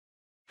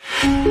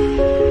Hello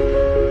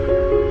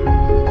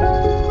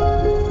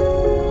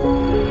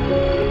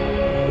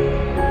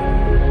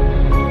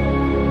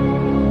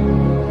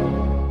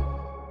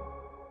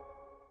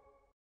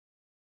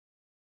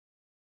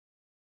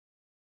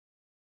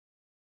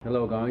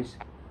guys,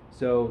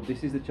 so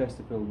this is the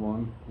Chesterfield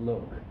one.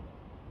 Look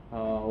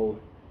how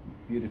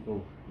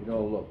beautiful it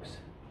all looks.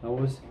 I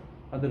was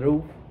at the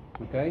roof,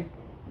 okay,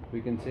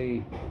 we can see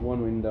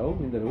one window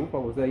in the roof. I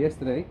was there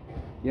yesterday,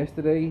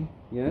 yesterday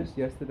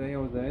I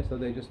was there, so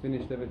they just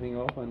finished everything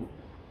off, and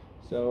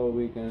so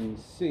we can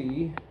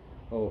see,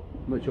 oh,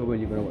 I'm not sure when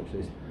you're going to watch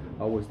this.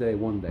 I was there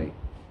one day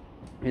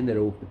in the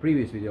roof. The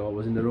previous video I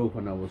was in the roof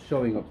and I was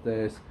showing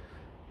upstairs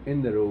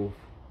in the roof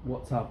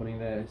what's happening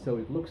there, so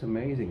it looks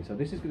amazing. So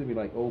this is going to be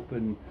like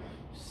open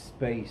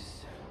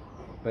space,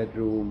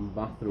 bedroom,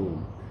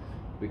 bathroom.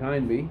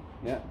 Behind me,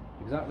 yeah,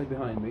 exactly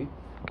behind me,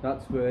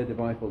 that's where the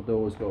bifold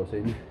doors goes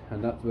in,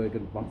 and that's where the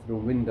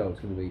bathroom window is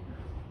going to be.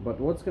 But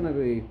what's going to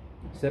be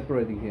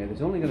separating here,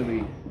 there's only going to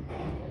be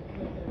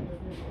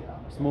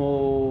a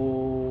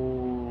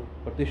small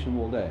partition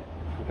wall there,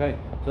 okay,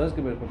 so that's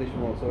going to be a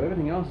partition wall, so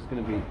everything else is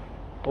going to be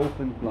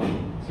open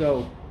plan.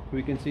 So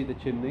we can see the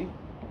chimney.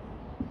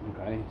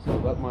 Okay, so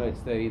that might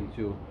stay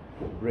into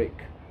brick.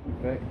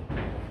 Okay,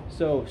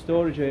 so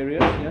storage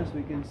areas, yes,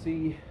 we can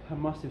see a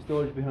massive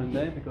storage behind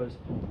there, because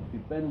if we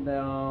bend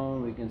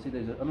down we can see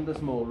there's another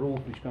small roof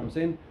which comes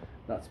in.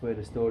 That's where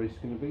the storage is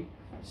going to be.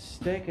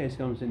 Staircase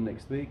comes in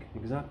next week,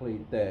 exactly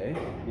there.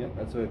 Yep,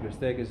 that's where the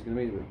staircase is going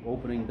to be, with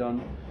opening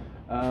done.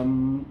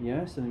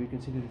 Yes, and we can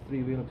see the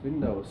 3 Velux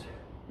windows.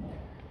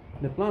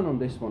 The plan on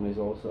this one is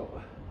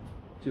also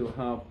to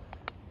have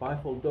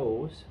bifold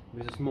doors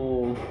with a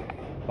small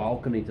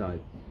balcony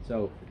type.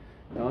 So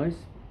guys,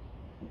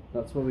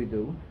 that's what we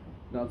do,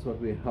 that's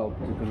what we help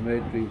to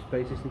convert dream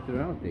spaces into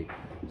reality.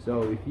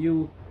 So if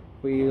you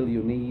feel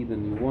you need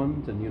and you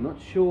want and you're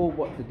not sure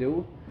what to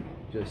do,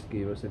 just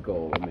give us a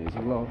call.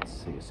 Amazing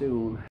Lofts. See you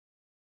soon.